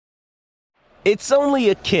It's only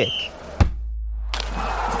a kick,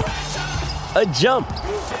 a jump,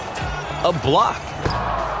 a block.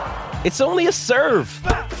 It's only a serve.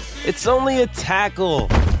 It's only a tackle,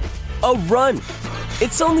 a run.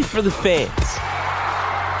 It's only for the fans.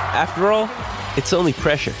 After all, it's only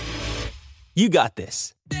pressure. You got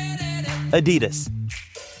this. Adidas.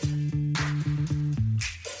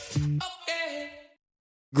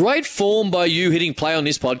 Great form by you hitting play on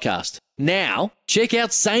this podcast. Now, check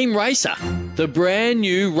out Same Racer, the brand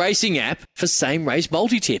new racing app for same race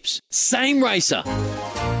multi-tips. Same Racer.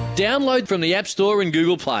 Download from the App Store and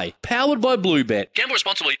Google Play. Powered by Bluebet. Gamble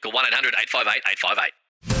responsibly. Call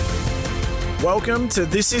 1-800-858-858. Welcome to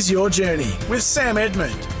This Is Your Journey with Sam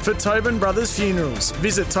Edmund. For Tobin Brothers Funerals,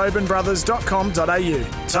 visit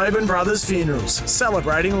tobinbrothers.com.au. Tobin Brothers Funerals,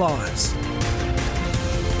 celebrating lives.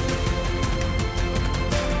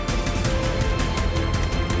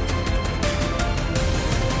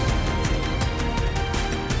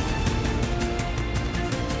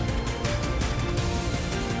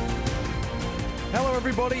 Hello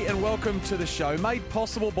everybody and welcome to the show, made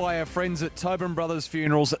possible by our friends at Tobin Brothers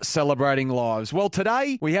Funerals, celebrating lives. Well,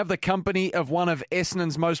 today we have the company of one of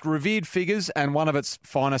Essendon's most revered figures and one of its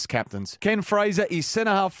finest captains. Ken Fraser is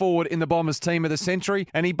centre-half forward in the Bombers team of the century,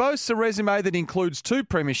 and he boasts a resume that includes 2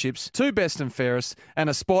 premierships, 2 best and fairest, and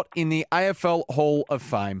a spot in the AFL Hall of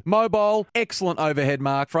Fame. Mobile, excellent overhead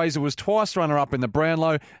mark. Fraser was twice runner-up in the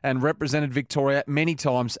Brownlow and represented Victoria many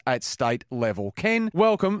times at state level. Ken,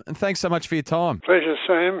 welcome and thanks so much for your time. Pleasure,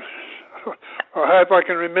 Sam. I hope I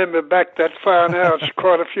can remember back that far now. It's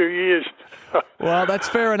quite a few years. Well, that's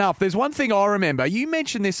fair enough. There's one thing I remember. You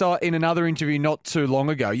mentioned this in another interview not too long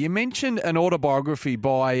ago. You mentioned an autobiography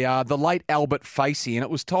by the late Albert Facey, and it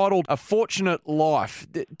was titled A Fortunate Life.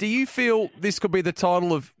 Do you feel this could be the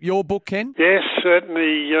title of your book, Ken? Yes,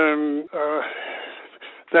 certainly.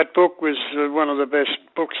 That book was one of the best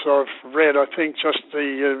books I've read. I think just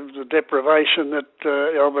the deprivation that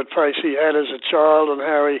Albert Facey had as a child and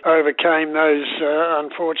how he overcame those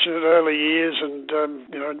unfortunate early years, and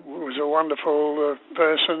was a wonderful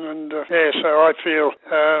person. And so I feel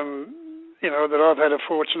that I've had a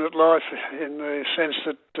fortunate life in the sense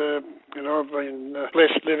that I've been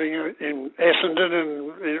blessed living in Essendon,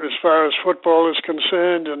 and as far as football is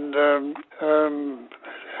concerned, and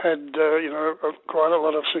had quite a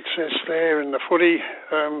lot of success there in the footy,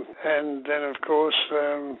 and then of course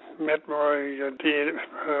met my dear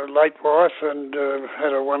late wife and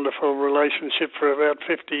had a wonderful relationship for about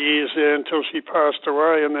 50 years there until she passed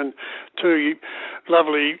away, and then 2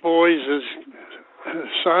 lovely boys as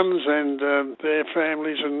sons and their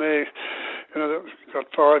families, and they've got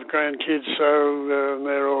 5 grandkids, so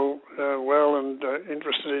they're all well and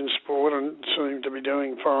interested in sport and seem to be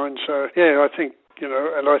doing fine. So yeah, I think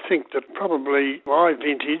and I think that probably my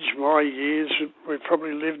vintage, my years, we've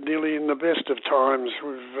probably lived nearly in the best of times.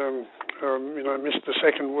 We've, missed the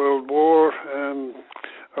Second World War. I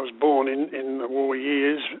was born in the war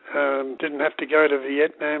years. Didn't have to go to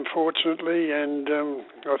Vietnam, fortunately, and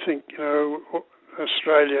I think,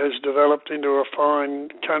 Australia has developed into a fine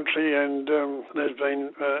country, and there's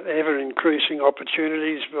been ever-increasing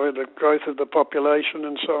opportunities by the growth of the population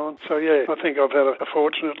and so on. So, yeah, I think I've had a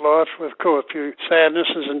fortunate life with, of course, a few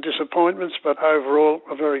sadnesses and disappointments, but overall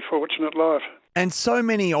a very fortunate life. And so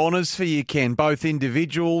many honours for you, Ken, both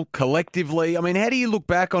individual, collectively. I mean, how do you look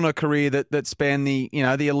back on a career that spanned the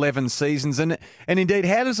 11 seasons? And indeed,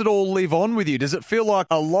 how does it all live on with you? Does it feel like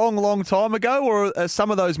a long, long time ago, or are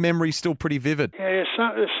some of those memories still pretty vivid? Yeah,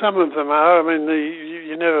 some of them are. I mean,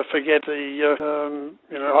 you never forget the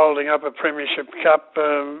holding up a premiership cup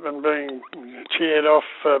and being cheered off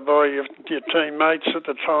by your teammates at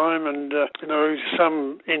the time, and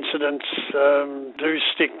some incidents do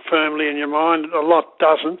stick firmly in your mind. A lot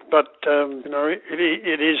doesn't, but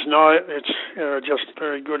it is nice. It's just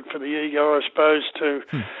very good for the ego, I suppose, to.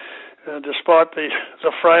 Despite the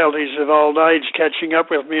frailties of old age catching up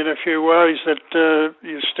with me in a few ways, that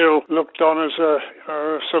you still looked on as a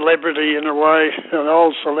celebrity in a way, an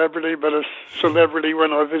old celebrity, but a celebrity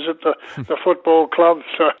when I visit the football club.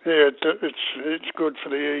 So yeah, it's good for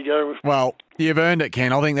the ego. Well, you've earned it,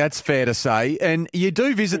 Ken. I think that's fair to say. And you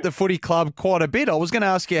do visit the footy club quite a bit. I was going to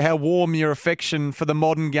ask you how warm your affection for the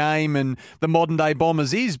modern game and the modern day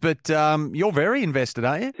Bombers is, but you're very invested,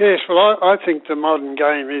 aren't you? Yes, well, I think the modern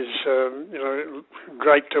game is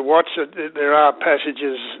great to watch. There are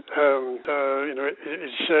passages,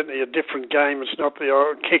 it's certainly a different game. It's not the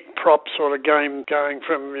old kick prop sort of game going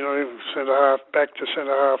from, centre half back to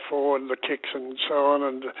centre half forward, the kicks and so on,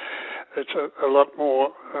 and it's a lot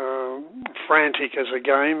more frantic as a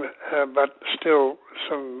game, but still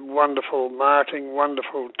some wonderful marking,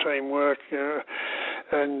 wonderful teamwork,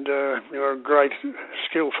 and a great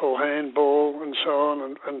skillful handball and so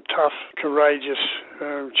on, and tough, courageous,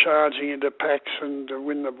 charging into packs and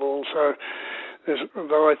win the ball. So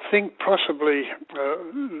though I think possibly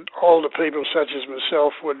older people such as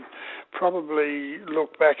myself would probably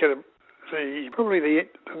look back at the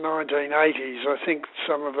 1980s. I think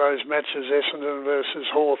some of those matches, Essendon versus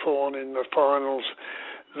Hawthorn in the finals,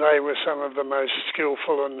 they were some of the most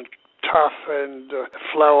skillful and tough and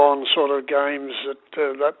flow-on sort of games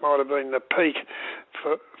that might have been the peak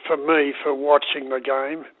for me for watching the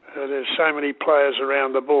game. There's so many players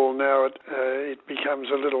around the ball now, it becomes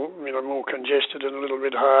a little more congested and a little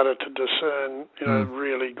bit harder to discern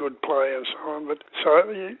really good play and so on. But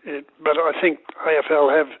I think AFL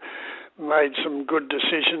have made some good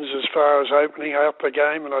decisions as far as opening up the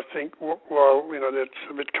game, and I think while that's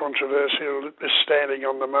a bit controversial, this standing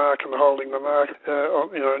on the mark and holding the mark,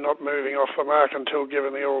 not moving off the mark until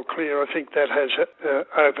given the all clear, I think that has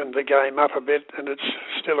opened the game up a bit, and it's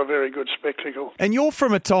still a very good spectacle. And you're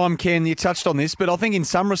from a time, Ken, you touched on this, but I think in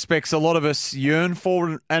some respects a lot of us yearn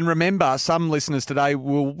for and remember, some listeners today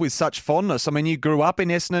will with such fondness. I mean, you grew up in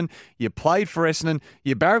Essendon, you played for Essendon,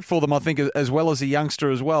 you barracked for them, I think, as well as a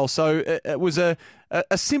youngster as well. So it was a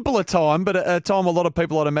simpler time, but a time a lot of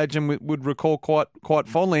people, I'd imagine, would recall quite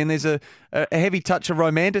fondly. And there's a heavy touch of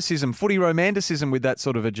romanticism, footy romanticism with that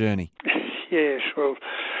sort of a journey. Yes, well,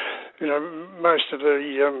 most of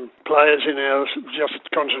the players in our, just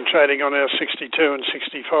concentrating on our 62 and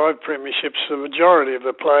 65 premierships, the majority of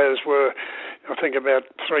the players were, I think about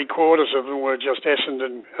 3/4 of them were just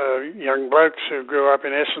Essendon young blokes who grew up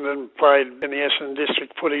in Essendon, played in the Essendon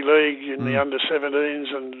District Footy League in the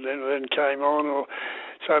under-17s and then came on.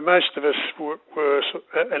 So most of us were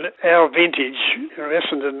and our vintage,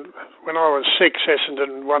 Essendon, when I was 6,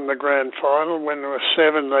 Essendon won the grand final. When I was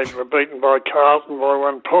 7, they were beaten by Carlton by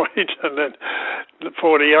 1 point, and then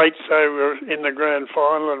 48, they were in the grand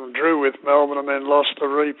final and drew with Melbourne and then lost the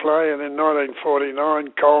replay. And in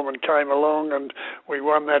 1949, Coleman came along and we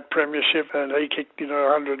won that premiership, and he kicked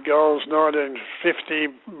 100 goals.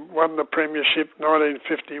 1950 won the premiership.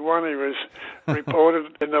 1951 he was reported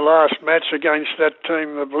in the last match against that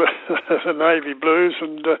team, the Navy Blues,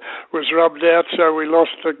 and was rubbed out, so we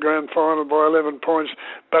lost the grand final by 11 points.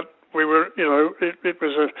 But we were, it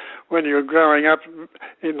was when you were growing up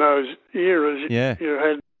in those eras, you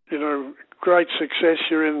had, great success.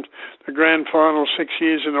 You're in the grand final 6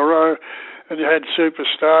 years in a row, and you had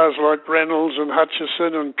superstars like Reynolds and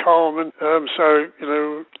Hutchison and Coleman. So,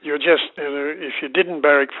 you're just, if you didn't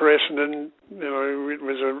barrack for Essendon, it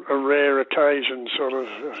was a rare occasion, sort of.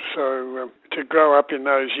 So to grow up in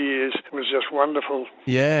those years was just wonderful.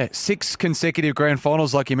 Yeah, 6 consecutive grand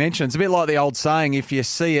finals, like you mentioned. It's a bit like the old saying, if you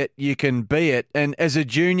see it, you can be it. And as a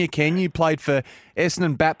junior, Ken, you played for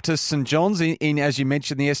Essendon Baptist St John's in, as you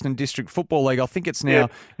mentioned, the Essendon District Football League. I think it's now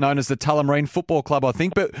known as the Tullamarine Football Club, I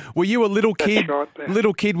think. But were you a little kid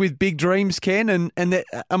with big dreams, Ken? And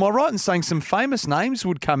am I right in saying some famous names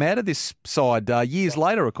would come out of this side years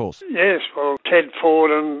later, of course? Yes, well, Ted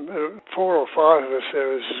Ford and 4 or 5 of us. There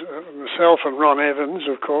was myself and Ron Evans,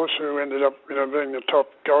 of course, who ended up being the top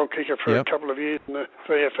goal kicker for a couple of years in the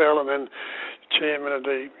VFL and then chairman of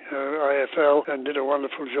the AFL, and did a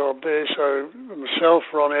wonderful job there. So myself,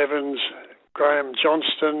 Ron Evans, Graham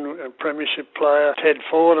Johnston, a premiership player, Ted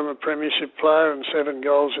Ford, I'm a premiership player, and 7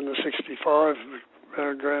 goals in the 65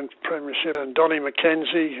 grand premiership, and Donnie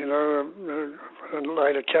McKenzie, and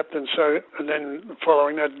later captain. So, and then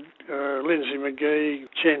following that, Lindsay McGee,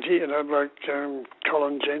 Genty, like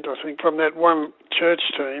Colin Gent, I think. From that one church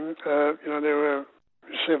team, there were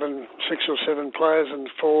 6 or 7 players and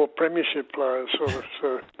 4 premiership players, sort of.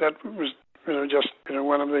 So that was just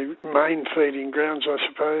one of the main feeding grounds, I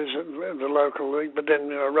suppose, at the local league. But then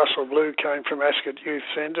Russell Blue came from Ascot Youth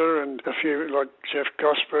Centre, and a few like Jeff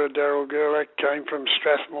Gosper, Darryl Gerlach came from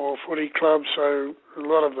Strathmore Footy Club. So a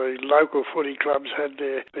lot of the local footy clubs had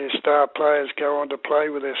their star players go on to play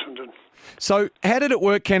with Essendon. So how did it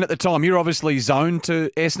work, Ken, at the time? You're obviously zoned to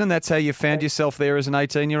Essendon. That's how you found yourself there as an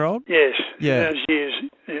 18-year-old? Yes. Yeah. In those years,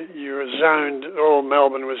 you were zoned. All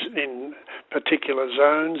Melbourne was in particular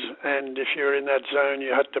zones, and if you were in that zone,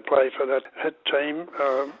 you had to play for that team,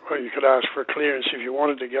 or you could ask for a clearance if you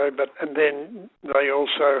wanted to go. And then they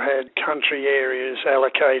also had country areas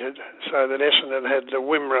allocated, so that Essendon had the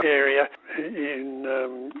Wimmera area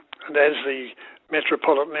and as the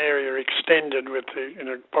metropolitan area extended with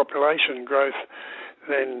the population growth,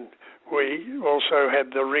 then we also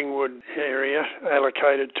had the Ringwood area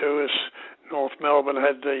allocated to us, North Melbourne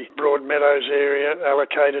had the Broadmeadows area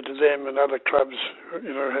allocated to them, and other clubs,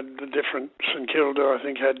 had the different. St Kilda, I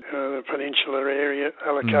think, had the Peninsular area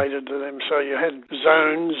allocated to them. So you had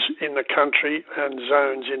zones in the country and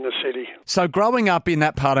zones in the city. So growing up in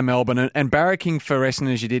that part of Melbourne and barracking for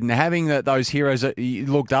Essendon as you did, and having those heroes that you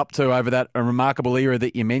looked up to over that remarkable era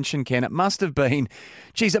that you mentioned, Ken, it must have been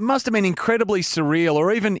incredibly surreal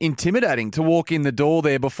or even intimidating to walk in the door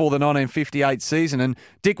there before the 1958 season. And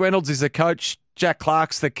Dick Reynolds is the coach, Jack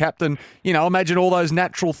Clark's the captain. Imagine all those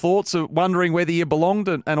natural thoughts of wondering whether you belonged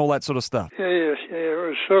and all that sort of stuff. Yeah, it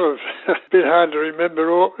was sort of a bit hard to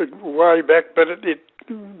remember way back, but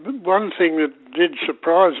one thing that did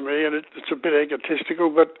surprise me, and it's a bit egotistical,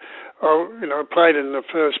 but I played in the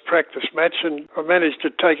first practice match and I managed to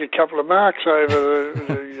take a couple of marks over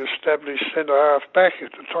the established centre-half back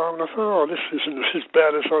at the time, and I thought, this isn't as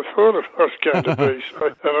bad as I thought it was going to be.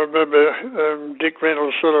 And I remember Dick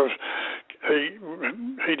Reynolds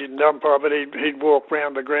he didn't umpire, but he'd walk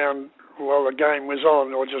round the ground while the game was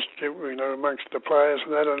on, or just, amongst the players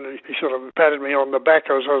and that, and he sort of patted me on the back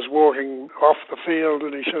as I was walking off the field,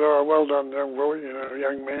 and he said, well done, young boy,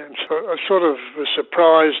 young man. So I sort of was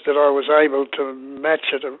surprised that I was able to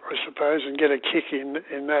match it, I suppose, and get a kick in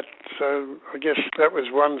that. So I guess that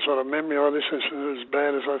was one sort of memory. This isn't as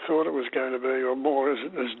bad as I thought it was going to be, or more as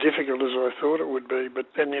difficult as I thought it would be.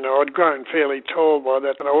 But then, I'd grown fairly tall by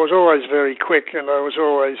that, and I was always very quick, and I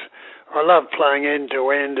loved playing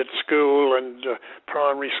end-to-end at school and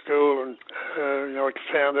primary school, and I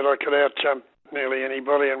found that I could out-jump nearly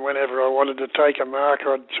anybody, and whenever I wanted to take a mark,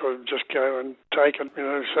 I'd sort of just go and take it,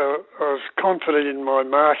 So I was confident in my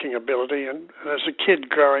marking ability, and as a kid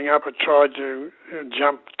growing up, I tried to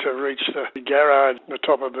jump to reach the garage, the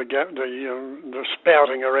top of the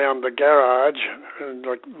spouting around the garage, and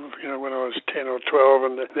when I was 10 or 12,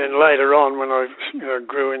 and then later on when I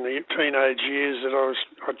grew in the teenage years, I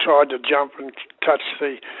tried to jump and touch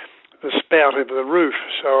the spout of the roof.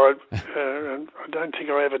 So I don't think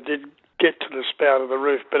I ever did get to the spout of the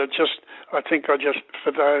roof, but I think for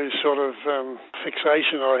those sort of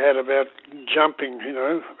fixation I had about jumping,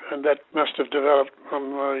 and that must have developed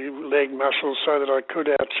on my leg muscles so that I could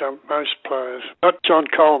out-jump most players. Not John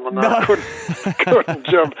Coleman, no. I couldn't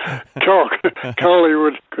jump.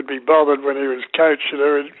 Coley could be bothered when he was coach,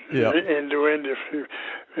 end-to-end if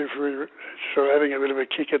we were sort of having a bit of a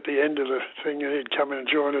kick at the end of the thing, and he'd come in and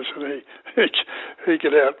join us, and he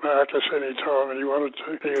could outmark us any time he wanted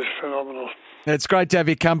to. He was phenomenal. It's great to have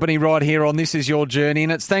your company right here on This Is Your Journey,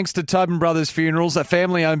 and it's thanks to Tobin Brothers Funerals, a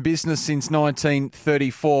family-owned business since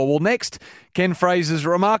 1934. Well, next, Ken Fraser's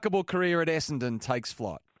remarkable career at Essendon takes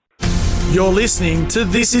flight. You're listening to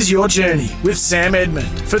This Is Your Journey with Sam Edmund.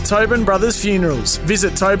 For Tobin Brothers Funerals,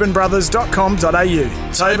 visit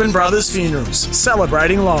tobinbrothers.com.au. Tobin Brothers Funerals,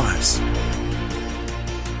 celebrating lives.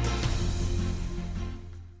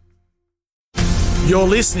 You're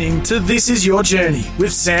listening to This Is Your Journey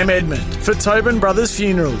with Sam Edmund. For Tobin Brothers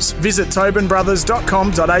Funerals, visit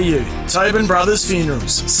tobinbrothers.com.au. Tobin Brothers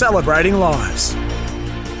Funerals, celebrating lives.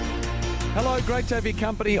 Hello, great to have your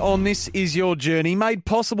company on This Is Your Journey, made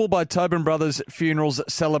possible by Tobin Brothers Funerals,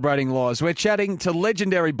 celebrating lives. We're chatting to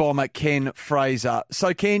legendary bomber Ken Fraser.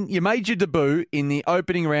 So, Ken, you made your debut in the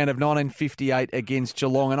opening round of 1958 against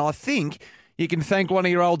Geelong, and I think you can thank one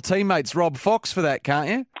of your old teammates, Rob Fox, for that, can't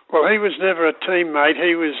you? Well, he was never a teammate.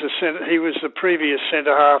 He was the previous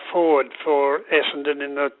centre-half forward for Essendon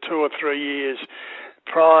in the 2 or 3 years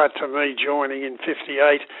prior to me joining in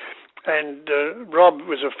 58. And Rob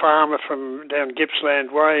was a farmer from down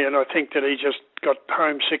Gippsland Way, and I think that he just got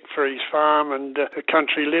homesick for his farm and the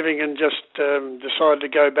country living, and just decided to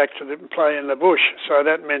go back to play in the bush. So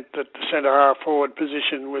that meant that the centre half forward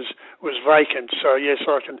position was vacant. So yes,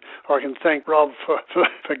 I can thank Rob for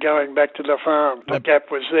going back to the farm. The gap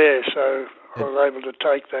was there, so I was able to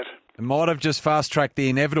take that. It might have just fast-tracked the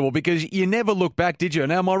inevitable, because you never looked back, did you?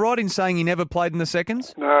 Now, am I right in saying you never played in the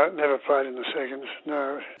seconds? No, never played in the seconds,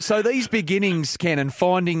 no. So these beginnings, Ken, and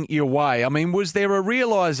finding your way, I mean, was there a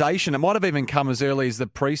realisation, it might have even come as early as the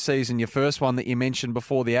pre-season, your first one that you mentioned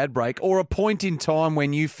before the ad break, or a point in time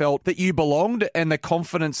when you felt that you belonged and the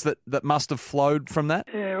confidence that must have flowed from that?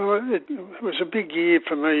 Yeah, well, it was a big year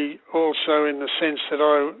for me also, in the sense that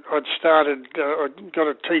I'd got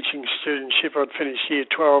a teaching studentship. I'd finished year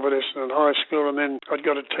 12 at Essendon High School, and then I'd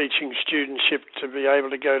got a teaching studentship to be able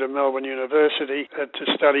to go to Melbourne University to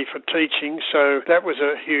study for teaching. So that was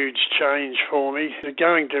a huge change for me.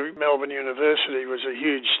 Going to Melbourne University was a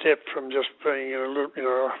huge step from just being in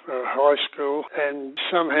a high school, and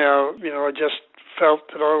somehow I just felt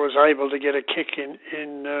that I was able to get a kick in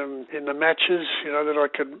the matches, that I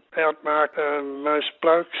could outmark most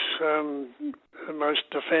blokes, most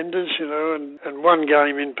defenders, and one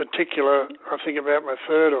game in particular, I think about my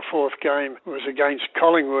third or fourth game, was against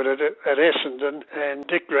Collingwood at Essendon, and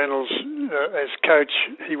Dick Reynolds, as coach,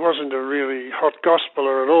 he wasn't a really hot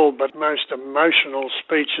gospeler at all, but most emotional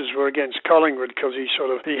speeches were against Collingwood because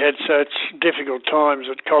he had such difficult times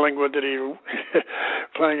at Collingwood that he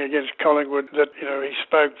playing against Collingwood that he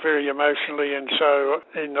spoke very emotionally. And so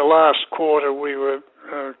in the last quarter we were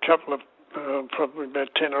a couple of probably about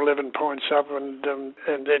 10 or 11 points up, and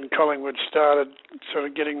then Collingwood started sort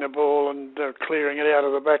of getting the ball and clearing it out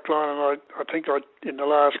of the back line, and I think in the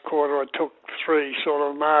last quarter I took 3 sort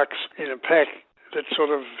of marks in a pack that sort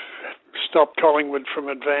of stopped Collingwood from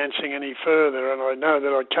advancing any further, and I know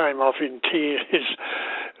that I came off in tears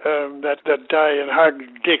that day and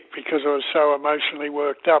hugged Dick because I was so emotionally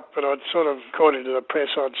worked up, but I'd sort of, according to the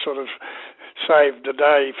press, I'd sort of saved the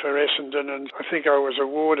day for Essendon, and I think I was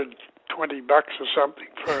awarded $20 or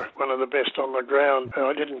something for one of the best on the ground.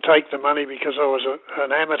 I didn't take the money because I was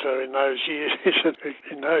an amateur in those years.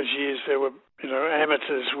 In those years there were,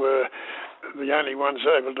 amateurs were the only ones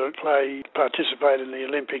able to participate in the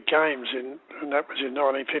Olympic Games, and that was in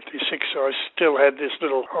 1956, so I still had this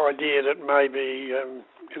little idea that maybe,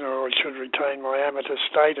 I should retain my amateur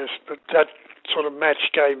status, but that sort of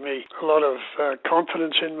match gave me a lot of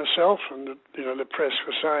confidence in myself, and the press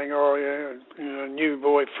was saying, new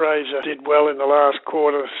boy Fraser did well in the last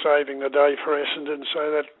quarter, saving the day for Essendon,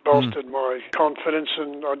 so that bolstered my confidence,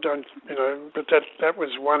 and I don't, but that was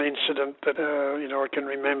one incident that I can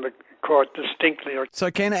remember quite distinctly. So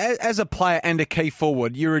Ken, as a player and a key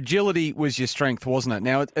forward, your agility was your strength, wasn't it?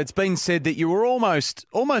 Now, it's been said that you were almost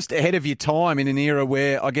ahead of your time in an era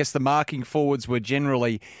where I guess the marking forwards were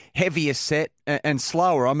generally heavier set and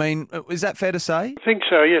slower. I mean, is that fair to say? I think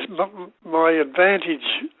so, yes. My advantage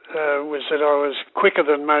was that I was quicker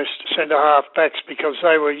than most centre-half backs because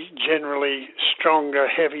they were generally stronger,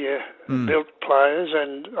 heavier built players,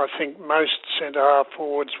 and I think most centre-half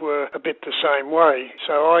forwards were a bit the same way.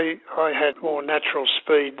 So I had more natural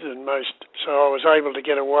speed than most, so I was able to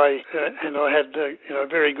get away, and I had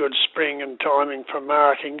very good spring and timing for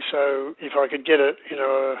marking, so if I could get a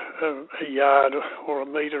yard or a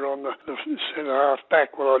metre on the centre-half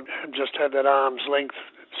back, well, I'd just have that arm's length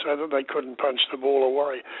so that they couldn't punch the ball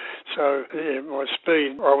away. So, my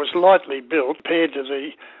speed, I was lightly built compared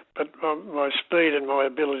to but my speed and my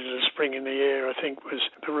ability to spring in the air, I think, was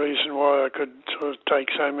the reason why I could sort of take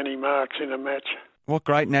so many marks in a match. What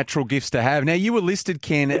great natural gifts to have. Now, you were listed,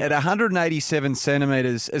 Ken, at 187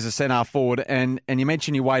 centimetres as a centre forward, and you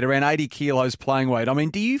mentioned you weighed around 80 kilos playing weight. I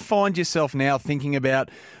mean, do you find yourself now thinking about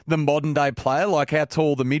the modern-day player, like how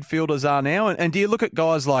tall the midfielders are now? And do you look at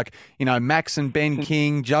guys like, Max and Ben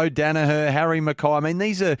King, Joe Danaher, Harry Mackay? I mean,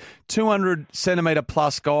 these are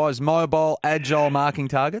 200-centimetre-plus guys, mobile, agile marking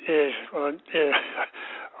targets? Yes, well, yeah.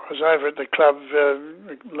 I was over at the club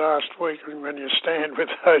last week, and when you stand with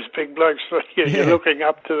those big blokes, you're looking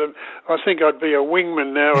up to them. I think I'd be a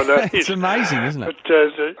wingman nowadays. It's amazing, isn't it?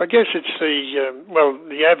 But I guess it's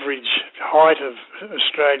the average height of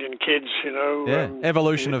Australian kids,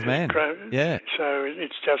 evolution of man. Yeah. So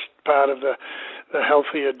it's just part of the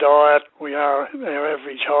healthier diet. Our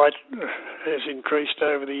average height has increased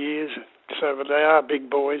over the years. So, but they are big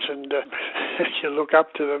boys, and you look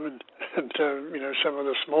up to them, and some of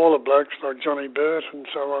the smaller blokes like Johnny Burt and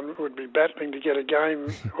so on would be battling to get a game.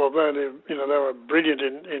 Although they were brilliant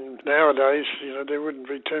in nowadays, there wouldn't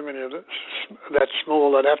be too many of that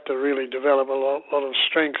small. They'd have to really develop a lot of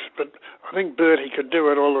strength. But I think Bertie could do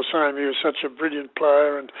it all the same. He was such a brilliant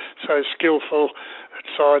player and so skillful at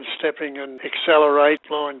sidestepping and accelerate,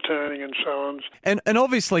 line turning and so on. And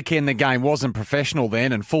obviously, Ken, the game wasn't professional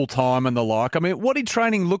then and full-time and the like. I mean, what did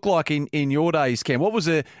training look like in your days, Ken? What was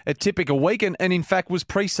a typical week? And in fact, was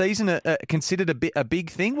pre-season considered a big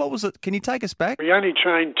thing? What was it? Can you take us back? We only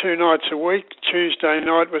trained 2 nights a week. Tuesday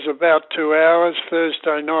night was about 2 hours.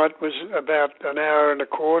 Thursday night was about an hour and a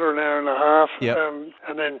quarter, an hour and a half. Yep.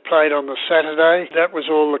 And then played on the Saturday. That was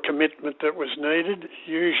all the commitment that was needed.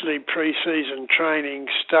 Usually pre-season training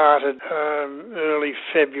started early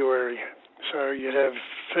February. So you'd have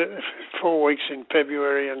 4 weeks in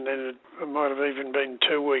February, and then it might have even been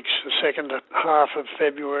 2 weeks, the second half of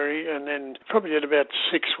February, and then probably at about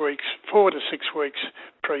 6 weeks, 4 to 6 weeks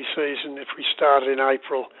pre-season if we started in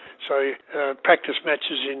April. So practice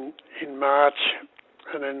matches in March,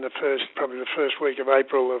 and then the first week of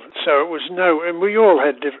April. So it was and we all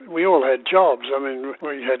had jobs. I mean,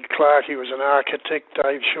 we had Clark, he was an architect.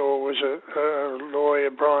 Dave Shaw was a lawyer.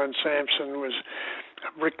 Brian Sampson was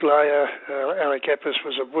bricklayer, Alec Eppes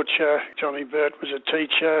was a butcher, Johnny Burt was a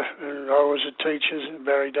teacher, and I was a teacher,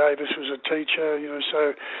 Barry Davis was a teacher,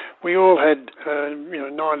 so we all had,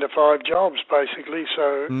 9 to 5 jobs basically,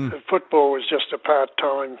 so football was just a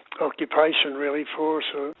part-time occupation really for us.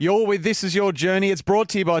 You're with This Is Your Journey. It's brought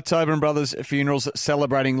to you by Tobin Brothers Funerals,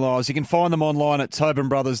 celebrating lives. You can find them online at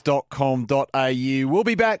tobinbrothers.com.au. We'll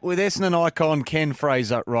be back with Essendon icon Ken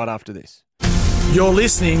Fraser right after this. You're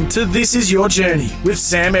listening to This Is Your Journey with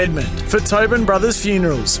Sam Edmund. For Tobin Brothers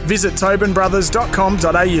Funerals, visit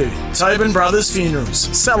tobinbrothers.com.au. Tobin Brothers Funerals,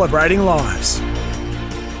 celebrating lives.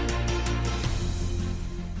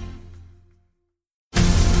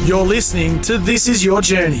 You're listening to This Is Your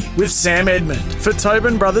Journey with Sam Edmund. For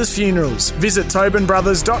Tobin Brothers Funerals, visit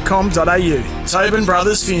tobinbrothers.com.au. Tobin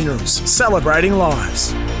Brothers Funerals, celebrating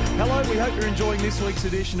lives. Hello, we hope you're enjoying this week's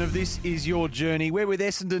edition of This Is Your Journey. We're with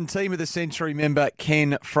Essendon Team of the Century member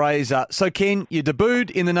Ken Fraser. So, Ken, you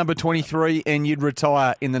debuted in the number 23 and you'd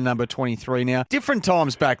retire in the number 23 now. Different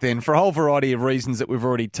times back then for a whole variety of reasons that we've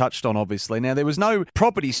already touched on, obviously. Now, there was no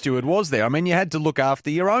property steward, was there? I mean, you had to look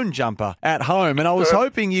after your own jumper at home, and I was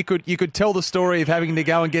hoping you could tell the story of having to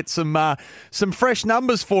go and get some fresh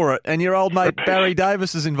numbers for it and your old mate Barry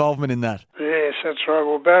Davis's involvement in that. Yes, that's right.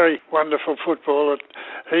 Well, Barry, wonderful footballer.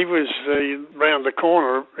 He was round the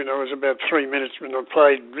corner, it was about 3 minutes when I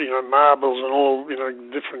played, marbles and all,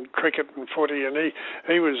 different cricket and footy, and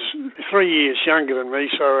he was 3 years younger than me,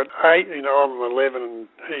 so at 8, I'm 11 and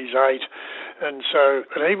he's 8, and so,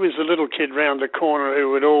 but he was the little kid round the corner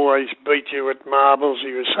who would always beat you at marbles.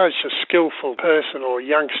 He was such a skillful person or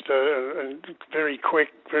youngster and very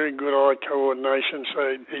quick, very good eye coordination,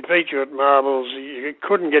 so he beat you at marbles. You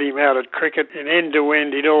couldn't get him out at cricket. In end to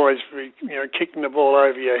end, he'd always be, kicking the ball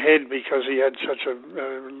over your head because he had such a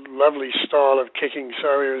lovely style of kicking.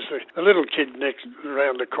 So he was a little kid next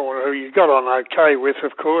around the corner who you got on okay with,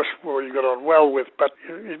 of course, or you got on well with, but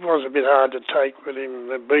it was a bit hard to take with him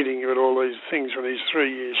beating you at all these things when he's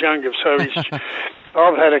 3 years younger. So he's...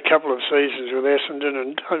 I've had a couple of seasons with Essendon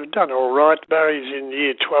and I've done all right. Barry's in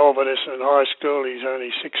year 12 at Essendon High School. He's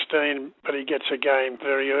only 16, but he gets a game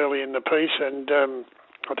very early in the piece, and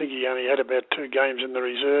I think he only had about 2 games in the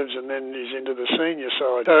reserves, and then he's into the senior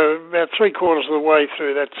side. So about 3/4 of the way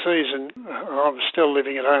through that season, I was still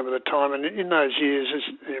living at home at the time, and in those years, as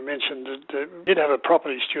you mentioned, I did have a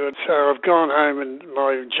property steward. So I've gone home, and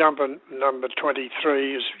my jumper number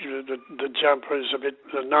 23 is the jumper is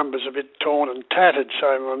the number's a bit torn and tattered.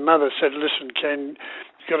 So my mother said, "Listen, Ken,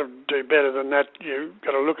 you've got to do better than that. You've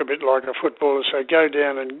got to look a bit like a footballer, so go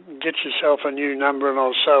down and get yourself a new number and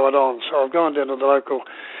I'll sew it on." So I've gone down to the local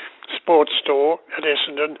sports store at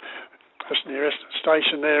Essendon, just near Essendon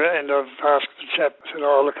Station there, and I've asked the chap, I said,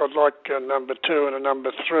 "Oh, look, I'd like a number 2 and a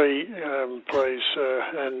number 3, please."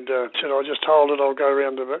 And said, "I'll just hold it, I'll go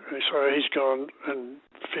around the..." So he's gone and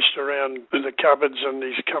fished around in the cupboards, and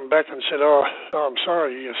he's come back and said, "Oh, I'm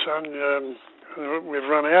sorry, your son, we've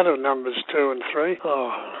run out of numbers 2 and 3. Oh,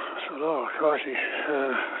 I thought, "Oh, crikey."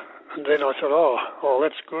 And then I thought, oh,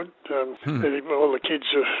 that's good. All the kids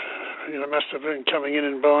must have been coming in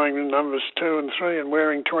and buying the numbers 2 and 3 and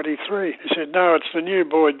wearing 23. He said, "No, it's the new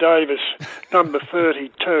boy Davis, number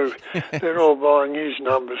 32. They're all buying his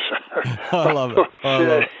numbers." I love it. I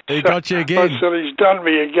love it. He got you again. I said, he's done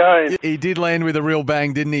me again. He did land with a real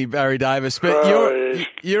bang, didn't he, Barry Davis? But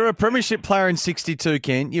you're a premiership player in 62,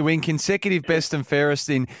 Ken. You win consecutive best and fairest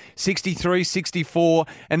in 63, 64,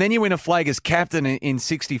 and then you win a flag as captain in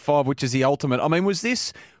 65, which is the ultimate. I mean, was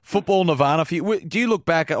this football nirvana for you? Do you look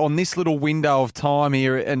back on this little window of time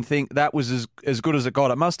here and think that was as good as it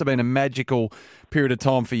got? It must have been a magical period of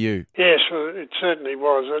time for you. Yes, well, it certainly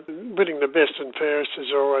was. Winning the best and fairest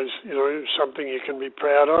is always, something you can be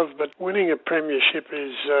proud of, but winning a premiership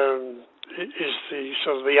is the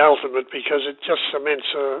sort of the ultimate, because it just cements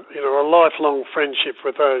a lifelong friendship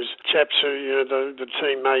with those chaps who, the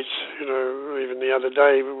teammates, even the other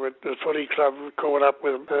day at the footy club, we caught up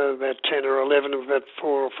with about 10 or 11 of that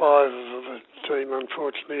 4 or 5 of the team,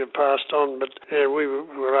 unfortunately, have passed on. But we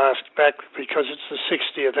were asked back because it's the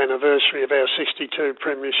 60th anniversary of our 62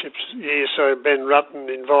 premierships year, so Ben Rutten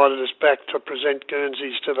invited us back to present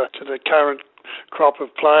Guernseys to the current crop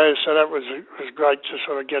of players, so that was great to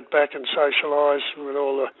sort of get back and socialise with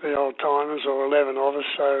all the old timers, or 11 of us.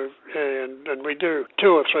 So and we do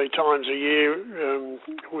 2 or 3 times a year.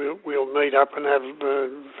 We'll meet up and have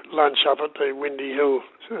lunch up at the Windy Hill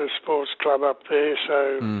sports club up there.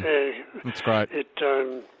 So That's great. It's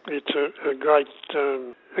a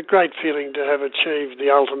great feeling to have achieved the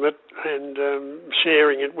ultimate and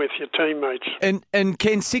sharing it with your teammates. And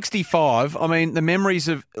Ken, 65, I mean, the memories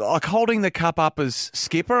of like holding the cup up as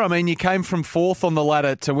skipper. I mean, you came from fourth on the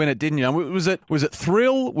ladder to win it, didn't you? Was it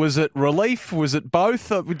thrill? Was it relief? Was it both?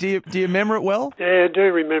 Do you remember it well? Yeah, I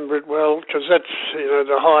do remember it well because that's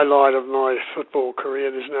the highlight of my football career.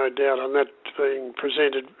 There's no doubt on that being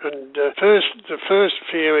presented. And the first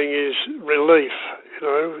feeling is relief.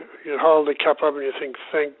 You hold the cup up and you think,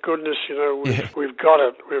 thank goodness, we've got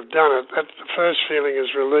it, we've done it. That's the first feeling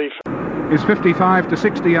is relief. Is 55 to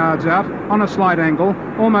 60 yards out on a slight angle,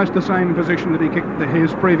 almost the same position that he kicked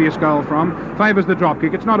his previous goal from. Favours the drop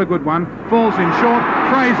kick. It's not a good one. Falls in short.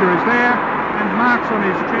 Fraser is there and marks on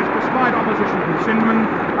his chest despite opposition from Sinman,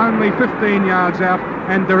 only 15 yards out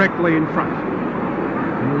and directly in front.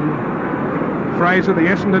 Fraser, the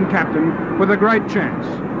Essendon captain, with a great chance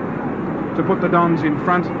to put the Dons in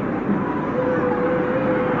front.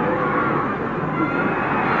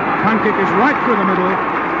 Punt kick is right through the middle,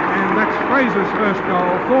 and that's Fraser's first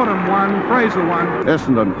goal. Fordham 1, Fraser 1.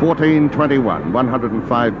 Essendon 14-21,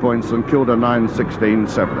 105 points, St Kilda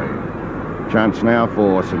 9-16-70. Chance now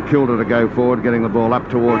for St Kilda to go forward, getting the ball up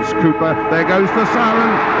towards Cooper. There goes the siren,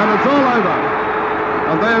 and it's all over.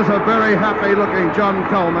 And there's a very happy-looking John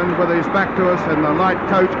Coleman with his back to us in the light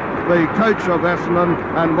coat, the coach of Essendon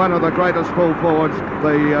and one of the greatest full forwards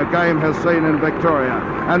the game has seen in Victoria.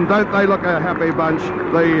 And don't they look a happy bunch,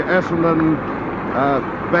 the Essendon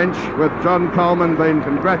bench, with John Coleman being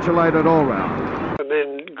congratulated all round. And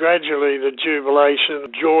then gradually the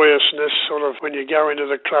jubilation, joyousness, sort of when you go into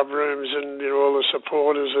the club rooms and all the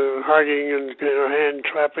supporters are hugging and hand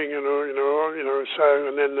clapping and so,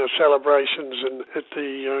 and then the celebrations and at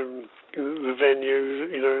the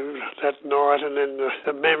venue, that night, and then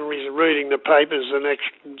the memories of reading the papers the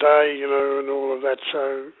next day, and all of that.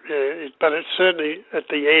 So, yeah, but it's certainly, at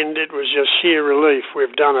the end, it was just sheer relief.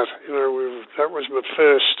 We've done it. That was my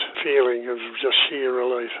first feeling of just sheer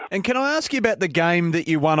relief. And can I ask you about the game that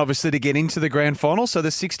you won, obviously, to get into the grand final? So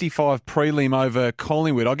the 65 prelim over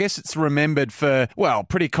Collingwood. I guess it's remembered for,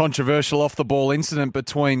 pretty controversial off-the-ball incident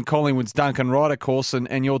between Collingwood's Duncan Wright, of course,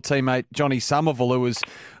 and your teammate Johnny Somerville, who was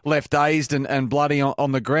left dazed and bloody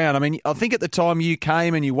on the ground. I mean, I think at the time you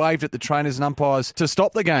came and you waved at the trainers and umpires to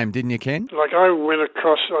stop the game, didn't you, Ken? Like I went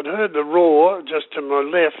across, I'd heard the roar just to my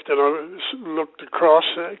left, and I looked across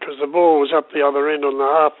because the ball was up the other end on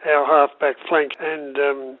our half-back flank, and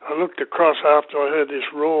I looked across after I heard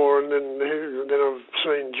this roar, and then I've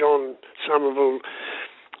seen John Somerville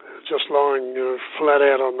just lying flat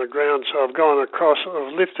out on the ground. So I've gone across.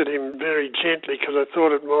 I've lifted him very gently because I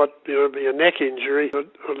thought it might be a neck injury. But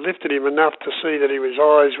I lifted him enough to see that his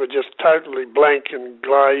eyes were just totally blank and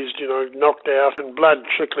glazed, knocked out, and blood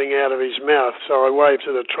trickling out of his mouth. So I waved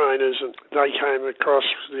to the trainers, and they came across,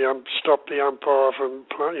 stopped the umpire from,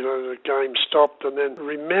 the game stopped. And then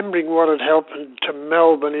remembering what had happened to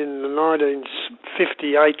Melbourne in the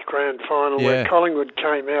 1958 grand final, where Collingwood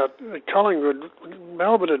came out.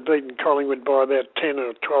 Melbourne had beaten Collingwood by about 10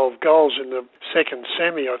 or 12 goals in the second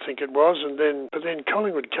semi, I think it was, but then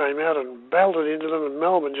Collingwood came out and belted into them, and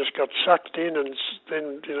Melbourne just got sucked in, and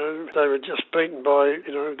then they were just beaten by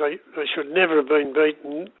they should never have been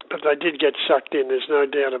beaten, but they did get sucked in. There's no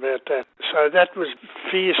doubt about that. So that was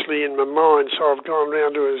fiercely in my mind. So I've gone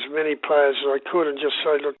round to as many players as I could and just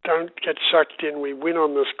say, look, don't get sucked in. We win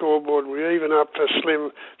on the scoreboard. We even up for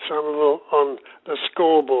Slim Somerville on the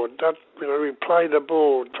scoreboard. We play the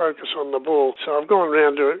ball, focus on the ball. So I've gone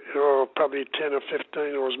round to probably 10 or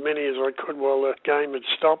 15 or as many as I could while the game had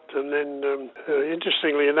stopped. And then,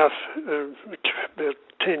 interestingly enough, about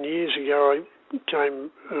 10 years ago, I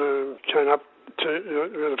came up to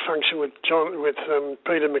a function with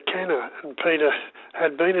Peter McKenna, and Peter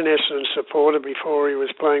had been an Essendon supporter before he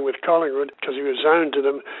was playing with Collingwood because he was zoned to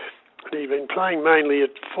them. And he'd been playing mainly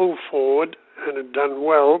at full forward and had done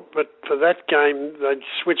well, but for that game they'd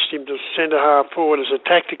switched him to centre-half forward as a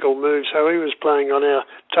tactical move, so he was playing on our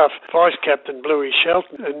tough vice-captain Bluey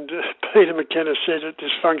Shelton. And Peter McKenna said at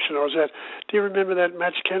this function I was at, do you remember that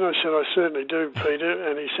match, Ken? I said, I certainly do, Peter.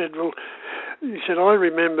 And he said, I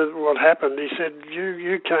remember what happened. He said,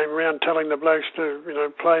 you came around telling the blokes to,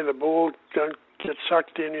 play the ball, don't get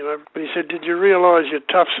sucked in, But he said, did you realise your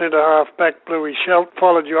tough centre-half back, Bluey Shelton,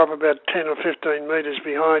 followed you up about 10 or 15 metres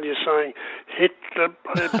behind you saying, hit the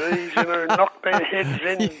bees, knock their heads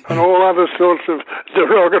in, and all other sorts of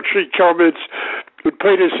derogatory comments. But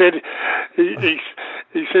Peter said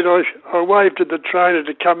He said, I waved at the trainer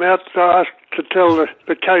to come out to ask to tell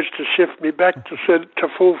the coach to shift me back to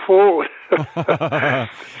full forward.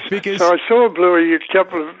 Because so I saw Bluey a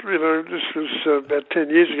couple of, this was about 10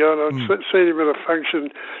 years ago, and I'd seen him at a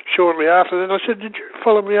function shortly after. And I said, did you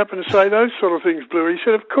follow me up and say those sort of things, Bluey? He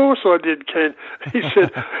said, of course I did, Ken. He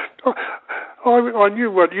said, I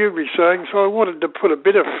knew what you'd be saying, so I wanted to put a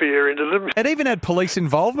bit of fear into them. it even had police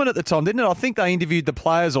involvement at the time, didn't it? I think they interviewed the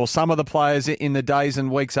players or some of the players in the days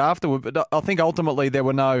and weeks afterward, but I think ultimately there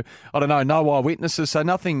were no eyewitnesses, so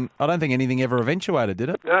nothing. I don't think anything ever eventuated, did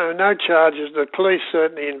it? No charges. The police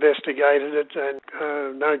certainly investigated it, and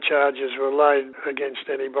no charges were laid against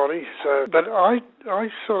anybody. So, but I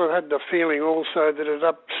sort of had the feeling also that it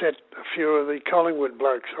upset a few of the Collingwood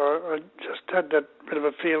blokes. I just had that bit of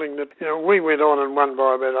a feeling that we went on and won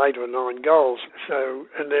by about 8 or 9 goals. So,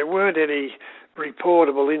 and there weren't any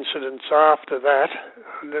reportable incidents after that.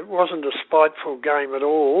 It wasn't a spiteful game at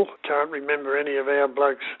all. Can't remember any of our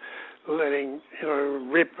blokes letting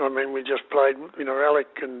rip. I mean, we just played Alec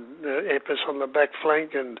and Epis on the back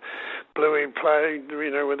flank, and Bluey played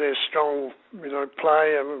with their strong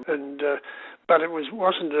play, and but it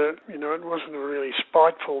wasn't a really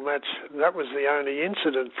spiteful match. That was the only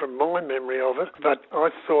incident from my memory of it. But I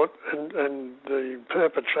thought, and the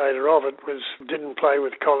perpetrator of it didn't play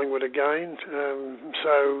with Collingwood again.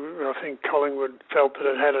 So I think Collingwood felt that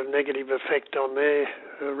it had a negative effect on their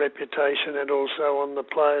reputation and also on the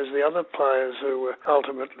other players who were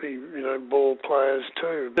ultimately, ball players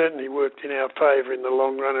too. Certainly worked in our favour in the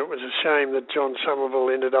long run. It was a shame that John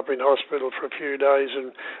Somerville ended up in hospital for a few days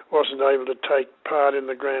and wasn't able to take part in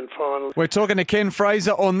the grand final. We're talking to Ken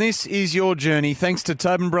Fraser on This Is Your Journey, thanks to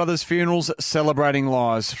Tobin Brothers Funerals, celebrating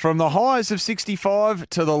lives. From the highs of 65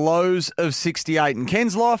 to the lows of 68. And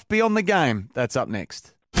Ken's life beyond the game. That's up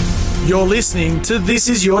next. You're listening to This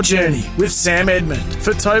Is Your Journey with Sam Edmund.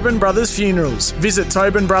 For Tobin Brothers Funerals, visit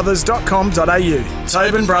tobinbrothers.com.au.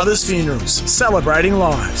 Tobin Brothers Funerals, celebrating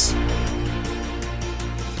lives.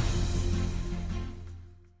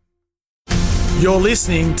 You're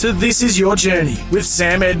listening to This Is Your Journey with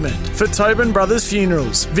Sam Edmund. For Tobin Brothers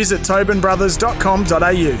Funerals, visit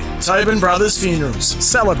tobinbrothers.com.au. Tobin Brothers Funerals,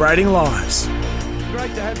 celebrating lives.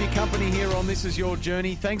 Great to have your company here on This Is Your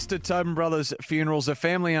Journey. Thanks to Tobin Brothers Funerals, a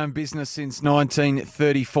family-owned business since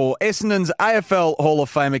 1934. Essendon's AFL Hall of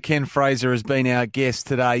Famer Ken Fraser has been our guest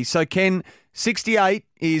today. So, Ken, 68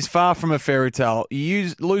 is far from a fairy tale.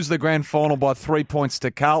 You lose the grand final by 3 points to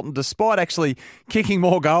Carlton, despite actually kicking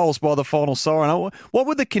more goals by the final siren. What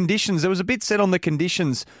were the conditions? There was a bit said on the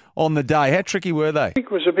conditions on the day. How tricky were they? I think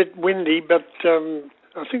it was a bit windy, but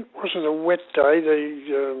I think it wasn't a wet day.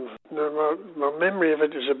 My memory of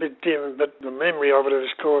it is a bit dim, but the memory of it, of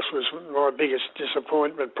course, was my biggest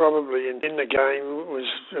disappointment probably in the game was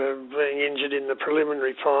being injured in the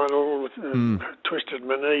preliminary final, twisted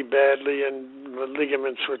my knee badly, and my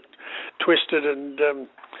ligaments were twisted and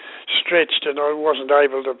stretched, and I wasn't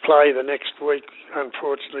able to play the next week,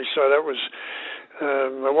 unfortunately. So that was...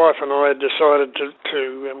 my wife and I had decided to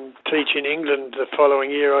teach in England the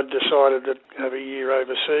following year. I'd decided to have a year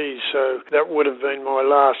overseas, so that would have been my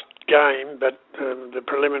last game, but the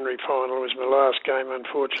preliminary final was my last game,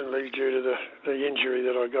 unfortunately, due to the injury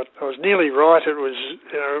that I got. I was nearly right. It was,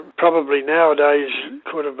 probably nowadays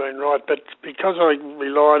could have been right, but because I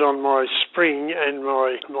relied on my spring and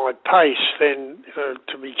my pace, then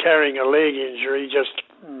to be carrying a leg injury just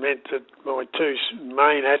meant that my two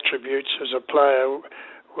main attributes as a player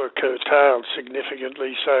were curtailed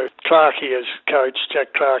significantly. So Clarkey as coach,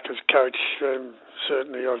 Jack Clark as coach,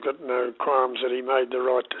 certainly I've got no qualms that he made the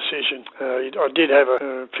right decision. I did have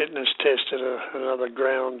a fitness test at another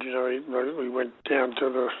ground. We went down to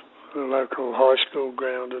the local high school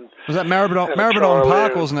ground. And was that Maribyrnong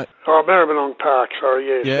Park, wasn't it? Oh, Maribyrnong Park, sorry,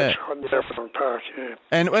 yes. Yeah. Maribyrnong Park, yeah.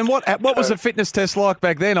 And what was the fitness test like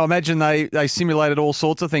back then? I imagine they simulated all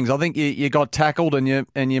sorts of things. I think you got tackled and you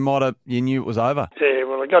knew it was over. Yeah,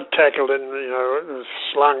 well, I got tackled and, it was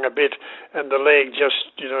slung a bit and the leg just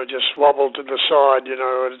wobbled to the side,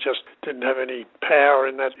 it just didn't have any power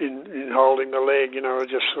in holding the leg, it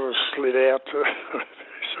just sort of slid out.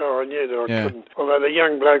 So I knew that I couldn't. Although the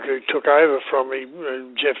young bloke who took over from me,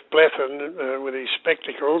 Jeff Blethen, with his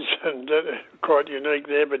spectacles, and quite unique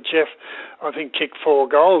there, but Jeff, I think, kicked 4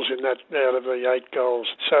 goals in that out of the 8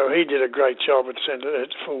 goals. So he did a great job at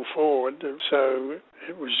full forward. So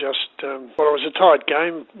it was just, it was a tight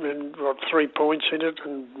game and got 3 points in it,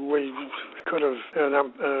 and we could have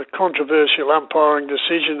a controversial umpiring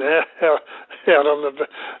decision out on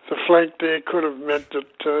the flank there could have meant that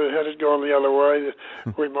had it gone the other way,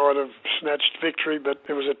 we might have snatched victory, but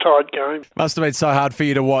it was a tight game. Must have been so hard for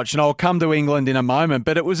you to watch, and I'll come to England in a moment,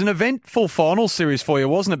 but it was an eventful final series for you,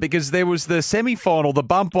 wasn't it? Because there was the semi-final, the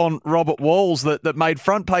bump on Robert Walls that made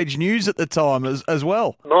front page news at the time as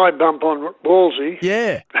well. My bump on Wallsy?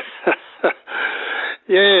 Yeah.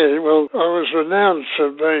 Yeah, well, I was renowned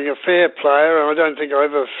for being a fair player, and I don't think I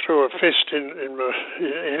ever threw a fist in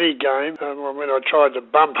any game. I tried to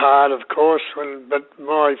bump hard, of course, but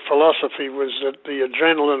my philosophy was that the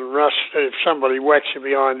adrenaline rush, if somebody whacks you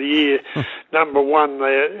behind the ear, number one,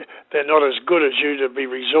 they're not as good as you to be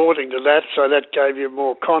resorting to that, so that gave you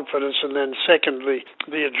more confidence. And then secondly,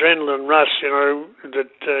 the adrenaline rush,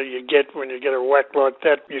 that you get when you get a whack like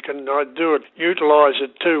that, you can utilise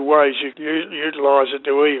it two ways. You utilise it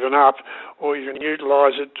to even up, or you can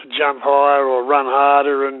utilise it to jump higher or run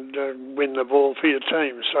harder and win the ball for your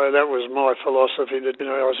team. So that was my philosophy, that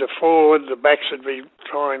as a forward, the backs would be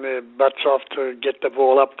trying their butts off to get the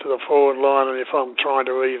ball up to the forward line, and if I'm trying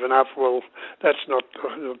to even up, well, that's not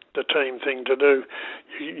the team thing to do.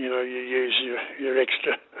 You use your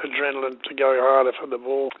extra adrenaline to go harder for the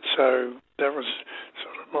ball. So that was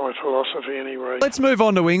sort of my philosophy anyway. Let's move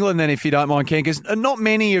on to England then, if you don't mind, Ken, because not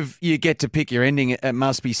many of you get to pick your ending, it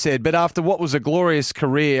must be said. But after what was a glorious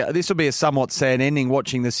career, this will be a somewhat sad ending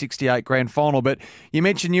watching the 68 grand final. But you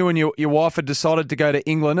mentioned you and your wife had decided to go to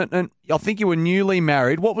England, and I think you were newly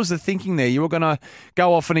married. What was the thinking there? You were going to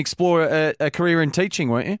go off and explore a career in teaching,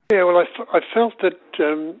 weren't you? Yeah, well, I felt that...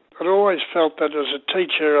 I'd always felt that as a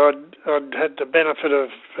teacher I'd had the benefit of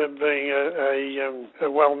being a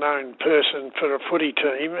well-known person for a footy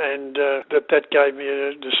team, and that gave me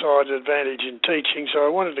a decided advantage in teaching. So I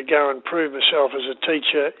wanted to go and prove myself as a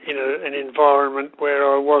teacher in an environment where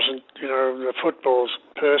I wasn't, the football's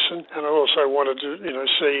person, and I also wanted to,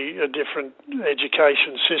 see a different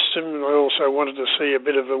education system, and I also wanted to see a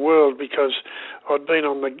bit of the world, because I'd been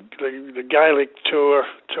on the Gaelic tour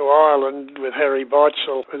to Ireland with Harry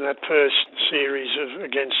Beitzel in that first series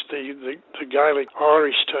against the Gaelic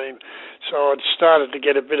Irish team. So I'd started to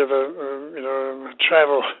get a bit of a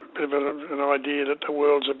travel, a bit of an idea that the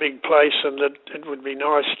world's a big place, and that it would be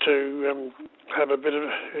nice to have a bit of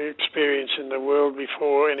experience in the world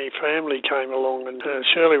before any family came along. And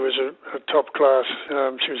Shirley was a top class.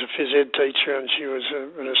 She was a phys ed teacher, and she was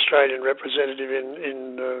an Australian representative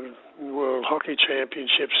in World Hockey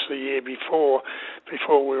Championships the year before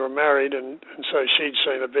we were married, and so she'd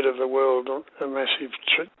seen a bit of the world on a massive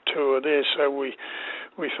tour there. So we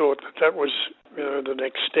thought that was the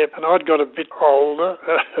next step. And I'd got a bit older,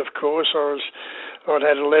 of course. I'd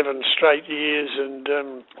had 11 straight years, and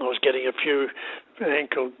I was getting a few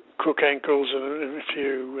crook ankles and a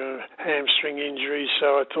few hamstring injuries.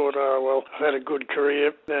 So I thought, I've had a good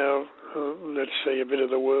career. Now let's see a bit of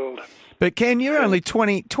the world. But Ken, you're only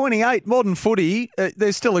 28. Modern footy,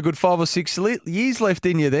 there's still a good 5 or 6 years left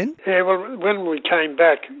in you then. Yeah, well, when we came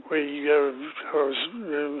back, I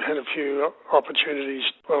had a few opportunities.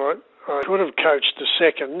 Well, I could have coached the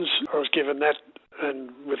seconds. I was given that,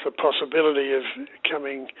 and with the possibility of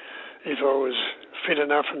coming, if I was fit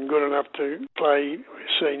enough and good enough to play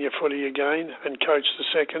senior footy again and coach the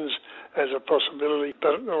seconds as a possibility.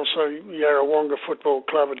 But also Yarrawonga Football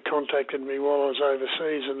Club had contacted me while I was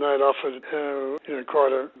overseas, and they'd offered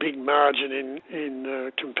quite a big margin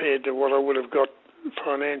in compared to what I would have got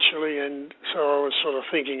financially, and so I was sort of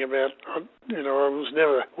thinking about, I was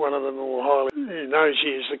never one of the more highly, in those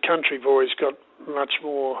years the country boys got much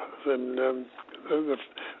more than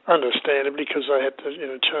understandably, because they had to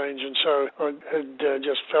change, and so I had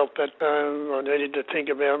just felt that I needed to think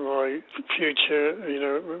about my future,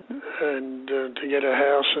 and to get a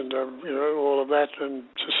house and all of that, and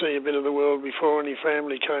to see a bit of the world before any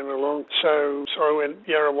family came along. So I went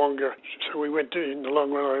Yarrawonga. So we went in the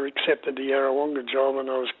long run. I accepted the Yarrawonga job, and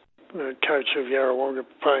I was coach of Yarrawonga,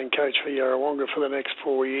 playing coach for Yarrawonga for the next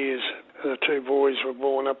 4 years. The 2 boys were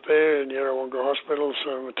born up there in Yarrawonga Hospital,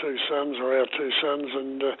 so my 2 sons, or our 2 sons,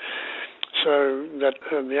 and so that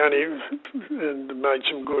and made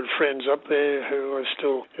some good friends up there who I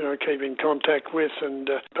still keep in contact with. And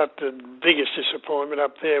but the biggest disappointment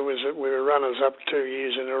up there was that we were runners up 2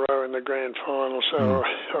 years in a row in the grand final. So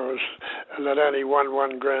they'd only won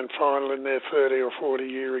one grand final in their 30 or 40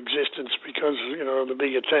 year existence, because the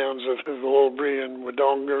bigger towns of Albury and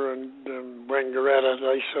Wodonga and Wangaratta,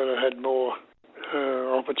 they sort of had more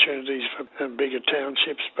opportunities for bigger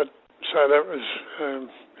townships. But so that was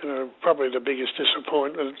probably the biggest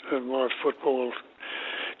disappointment of my football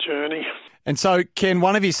journey. And so, Ken,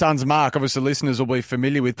 one of your sons, Mark, obviously listeners will be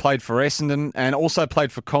familiar with, played for Essendon and also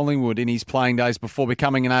played for Collingwood in his playing days before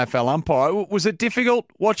becoming an AFL umpire. Was it difficult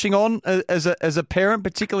watching on as a parent,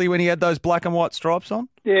 particularly when he had those black and white stripes on?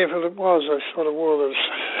 Yeah, well, it was. I sort of wore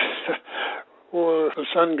the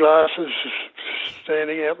sunglasses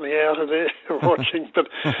standing out in the outer there watching, but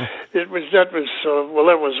that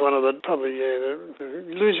was one of the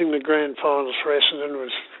losing the grand finals for Essendon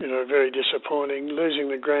was very disappointing. Losing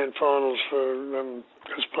the grand finals for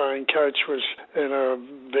as playing coach was a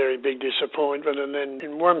very big disappointment, and then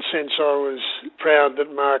in one sense I was proud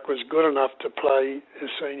that Mark was good enough to play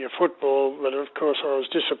senior football, but of course I was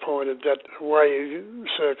disappointed that the way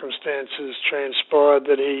circumstances transpired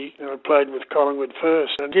that he played with Collingwood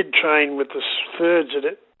first and did train with the thirds at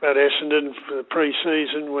Essendon for the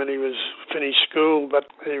pre-season when he was finished school, but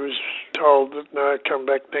he was told that no, come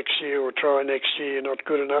back next year or try next year, you're not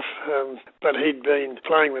good enough. But he'd been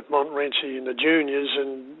playing with Montmorency in the juniors,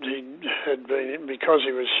 and he had been, because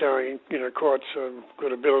he was showing quite some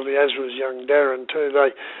good ability, as was young Darren too.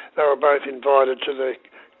 They were both invited to the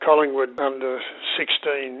Collingwood under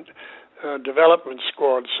 16 development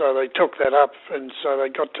squad, so they took that up, and so they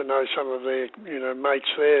got to know some of their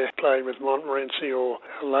mates there, played with Montmorency or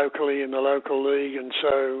locally in the local league, and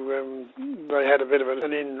so they had a bit of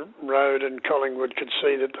an inroad, and Collingwood could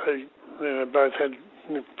see that they both had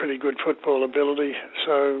pretty good football ability.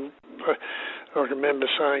 So I remember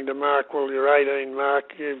saying to Mark, well, you're 18,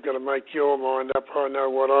 Mark, you've got to make your mind up. I know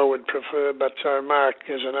what I would prefer. But so Mark,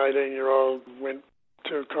 as an 18-year-old, went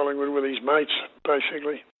to Collingwood with his mates,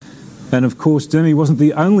 basically. And of course, Dermy wasn't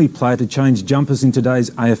the only player to change jumpers in today's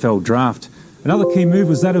AFL draft. Another key move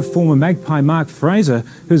was that of former Magpie Mark Fraser,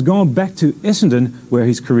 who's gone back to Essendon, where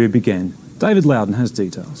his career began. David Loudon has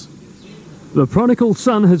details. The prodigal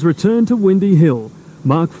son has returned to Windy Hill.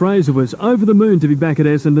 Mark Fraser was over the moon to be back at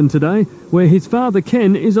Essendon today, where his father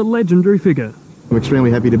Ken is a legendary figure. I'm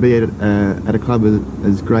extremely happy to be at a club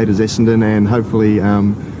as great as Essendon, and hopefully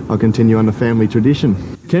I'll continue on the family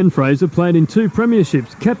tradition. Ken Fraser played in 2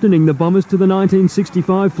 premierships, captaining the Bombers to the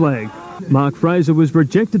 1965 flag. Mark Fraser was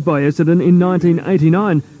rejected by Essendon in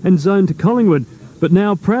 1989 and zoned to Collingwood, but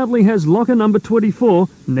now proudly has locker number 24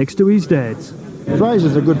 next to his dad's.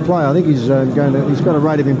 Fraser's a good player. I think he's got a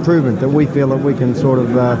rate of improvement that we feel that we can sort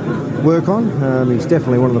of work on. He's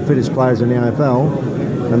definitely one of the fittest players in the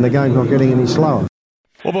AFL, and the game's not getting any slower.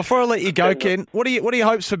 Well, before I let you go, Ken, what are your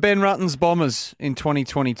hopes for Ben Rutten's Bombers in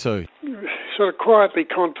 2022? Sort of quietly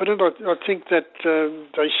confident. I think that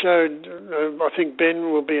they showed. I think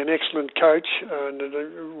Ben will be an excellent coach and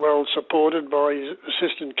well supported by his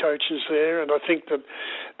assistant coaches there. And I think that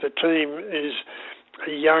the team is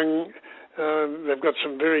young. They've got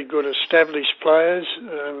some very good established players,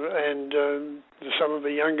 and some of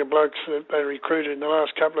the younger blokes that they recruited in the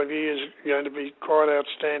last couple of years are going to be quite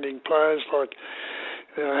outstanding players, like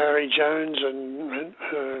Harry Jones and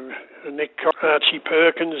Nick Archie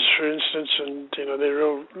Perkins, for instance, and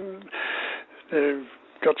they've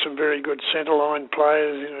got some very good centre line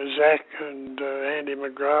players, Zach and Andy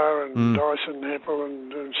McGrath and Dyson Heppel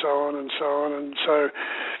and so on and so on, and so.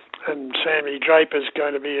 And Sammy Draper's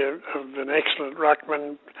going to be an excellent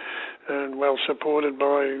ruckman and well supported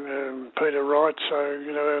by Peter Wright. So,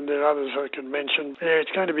 and there are others I can mention. Yeah,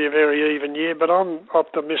 it's going to be a very even year, but I'm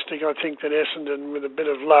optimistic. I think that Essendon, with a bit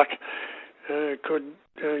of luck, could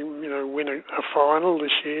win a final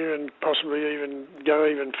this year and possibly even go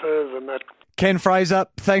even further than that. Ken Fraser,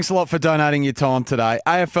 thanks a lot for donating your time today.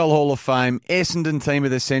 AFL Hall of Fame, Essendon Team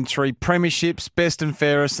of the Century, Premierships, best and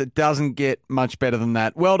fairest. It doesn't get much better than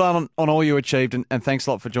that. Well done on all you achieved, and thanks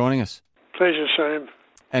a lot for joining us. Pleasure, Sam.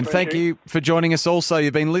 And thank you for joining us also.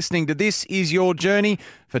 You've been listening to This Is Your Journey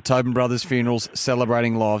for Tobin Brothers Funerals,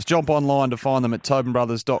 celebrating lives. Jump online to find them at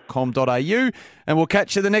tobinbrothers.com.au, and we'll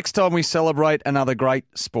catch you the next time we celebrate another great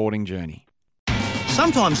sporting journey.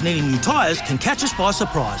 Sometimes needing new tyres can catch us by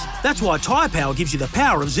surprise. That's why Tyre Power gives you the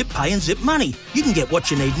power of Zip Pay and Zip Money. You can get what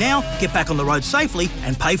you need now, get back on the road safely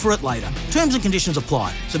and pay for it later. Terms and conditions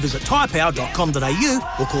apply. So visit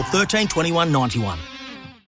tyrepower.com.au or call 13 21 91.